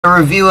a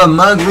review of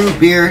mug root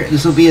beer.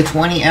 This will be a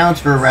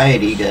 20-ounce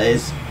variety,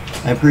 guys.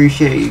 I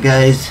appreciate you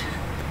guys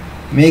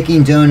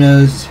making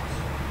Donos.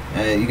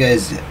 You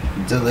guys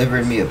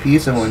delivered me a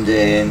pizza one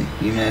day and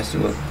even asked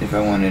if I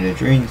wanted a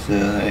drink, so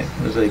I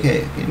was like,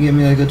 hey, can you give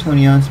me like a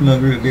 20-ounce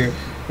mug root beer?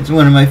 It's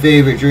one of my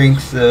favorite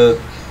drinks.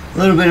 So a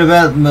little bit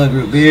about the mug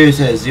root beer. It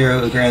has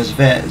 0 grams of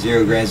fat,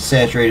 0 grams of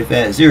saturated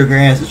fat, 0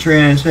 grams of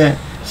trans fat,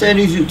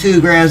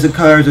 72 grams of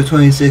carbs with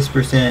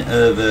 26%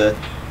 of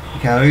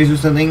calories or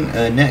something.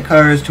 Net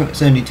carbs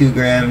 72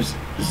 grams,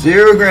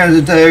 0 grams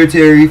of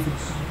dietary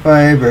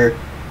fiber,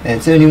 and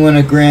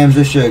 71 grams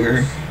of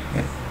sugar,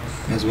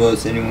 as well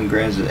as 71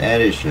 grams of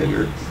added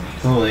sugar,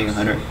 totaling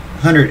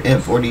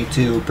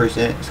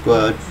 142%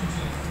 squad.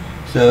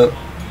 So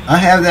I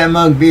have that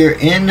mug beer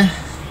in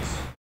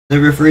the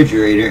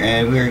refrigerator,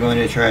 and we're going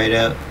to try it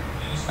out.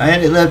 I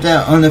had it left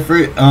out on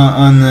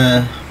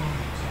the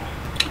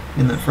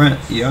in the front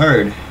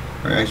yard,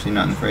 or actually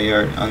not in the front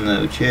yard, on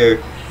the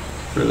chair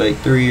for like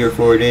 3 or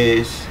 4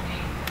 days,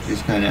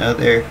 just kind of out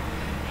there.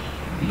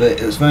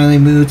 But it was finally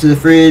moved to the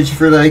fridge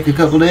for like a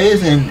couple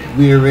days, and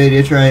we were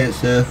ready to try it.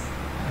 So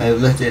I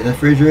left it in the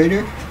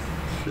refrigerator.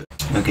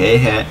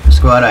 Okay,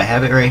 squad, I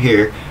have it right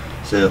here.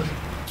 So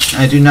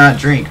I do not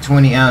drink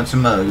 20-ounce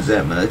mugs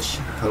that much.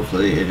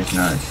 Hopefully it is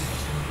not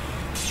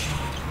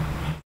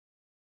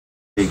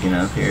big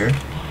enough here.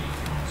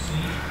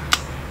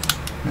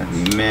 That'd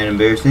be mad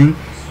embarrassing.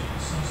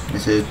 It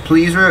says,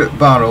 please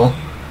bottle.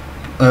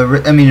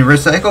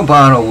 Recycle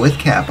bottle with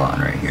cap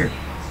on right here.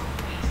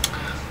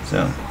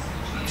 So,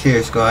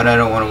 cheers, squad. I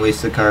don't want to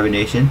waste the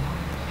carbonation.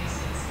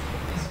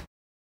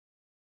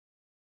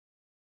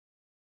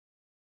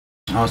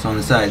 Also on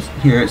the sides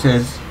here it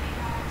says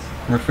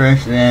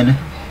refresh then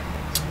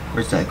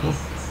recycle.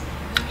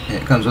 And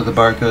it comes with a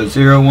barcode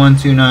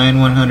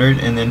 0129100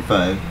 and then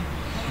 5.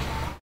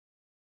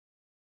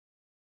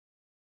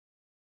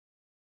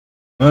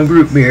 Mug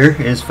root beer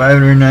is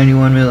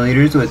 591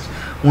 milliliters with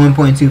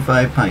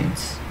 1.25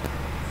 pints,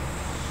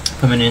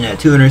 coming in at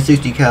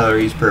 260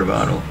 calories per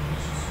bottle.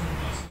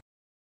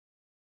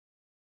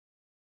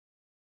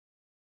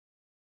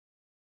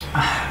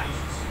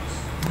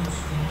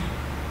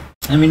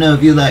 Let me know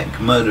if you like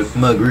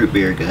mug root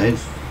beer,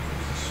 guys,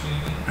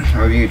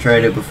 or if you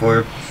tried it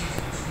before.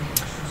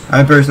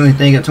 I personally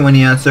think a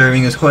 20-ounce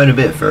serving is quite a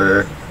bit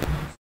for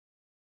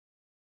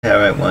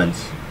have at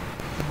once.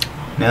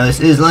 Now this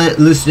is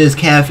listed as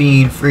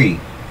caffeine free,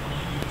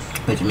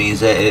 which means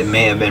that it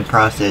may have been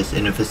processed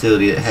in a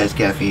facility that has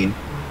caffeine.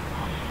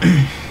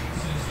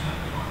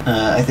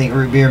 I think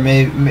root beer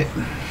may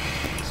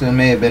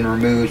have been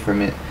removed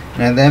from it.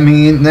 Now that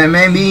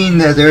may mean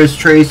that there's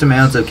trace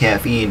amounts of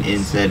caffeine in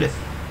said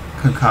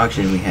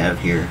concoction we have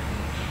here.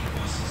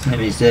 That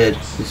being said,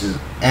 this is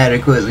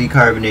adequately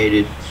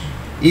carbonated,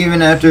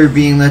 even after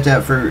being left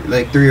out for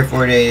like 3 or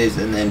 4 days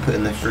and then put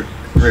in the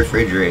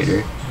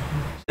refrigerator.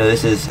 So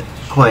this is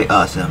quite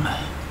awesome.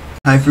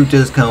 High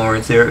fructose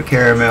corn syrup,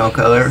 caramel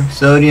color,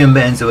 sodium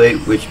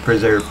benzoate, which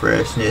preserves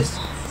freshness,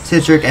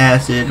 citric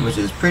acid, which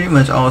is pretty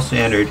much all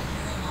standard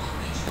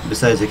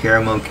besides the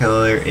caramel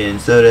color in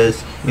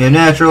sodas. We have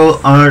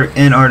natural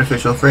and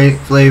artificial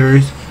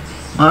flavors,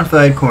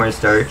 modified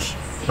cornstarch,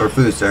 or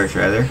food starch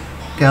rather,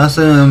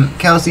 calcium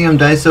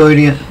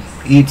disodium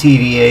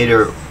ETDA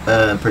to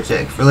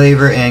protect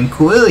flavor, and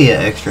Quillia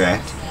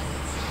extract.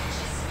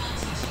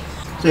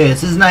 So yeah,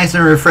 this is nice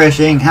and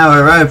refreshing.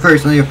 However, I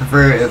personally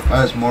prefer it if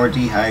I was more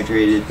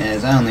dehydrated,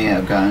 as I only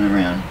have gotten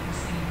around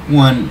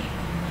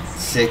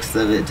 1/6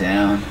 of it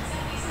down.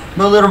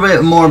 But a little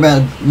bit more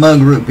about mug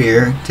root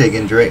beer,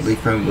 taken directly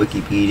from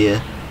Wikipedia.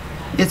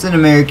 It's an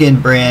American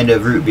brand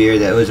of root beer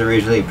that was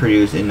originally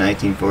produced in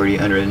 1940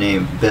 under the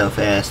name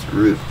Belfast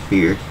Root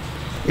Beer.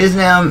 It is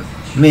now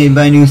made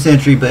by New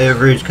Century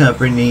Beverage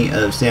Company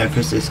of San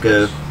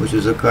Francisco, which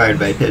was acquired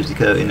by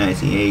PepsiCo in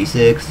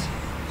 1986.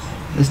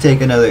 Let's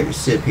take another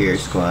sip here,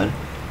 squad.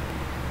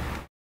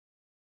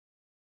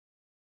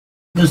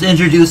 It was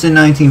introduced in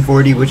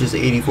 1940, which is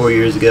 84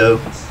 years ago,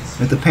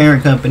 with the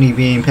parent company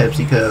being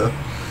PepsiCo.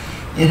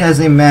 It has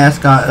a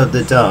mascot of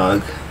the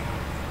dog.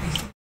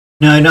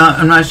 Now,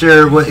 I'm not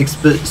sure what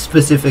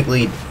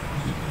specifically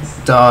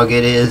dog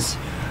it is.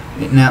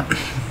 Now,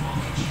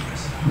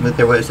 with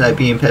their website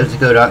being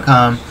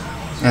PepsiCo.com,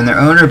 and their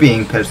owner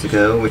being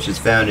PepsiCo, which is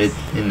founded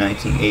in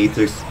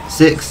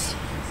 1986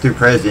 through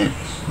present,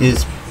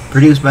 is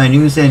produced by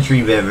New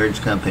Century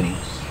Beverage Company.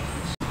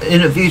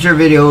 In a future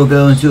video, we'll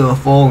go into a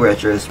full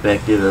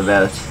retrospective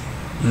about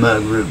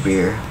mug root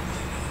beer.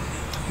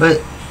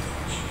 But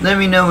let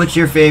me know what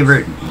your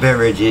favorite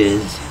beverage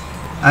is.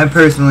 I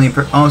personally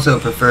also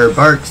prefer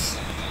Barks,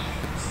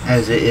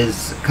 as it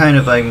is kind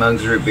of like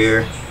Mug's root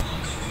beer,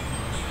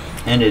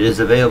 and it is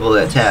available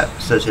at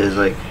tap, such as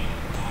like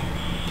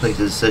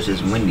places such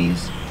as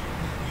Wendy's.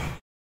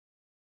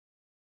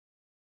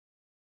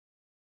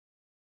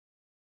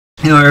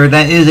 However,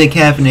 that is a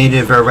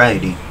caffeinated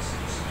variety.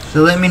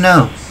 So let me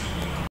know.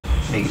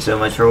 Thank you so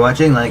much for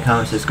watching. Like,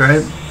 comment,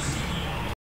 subscribe.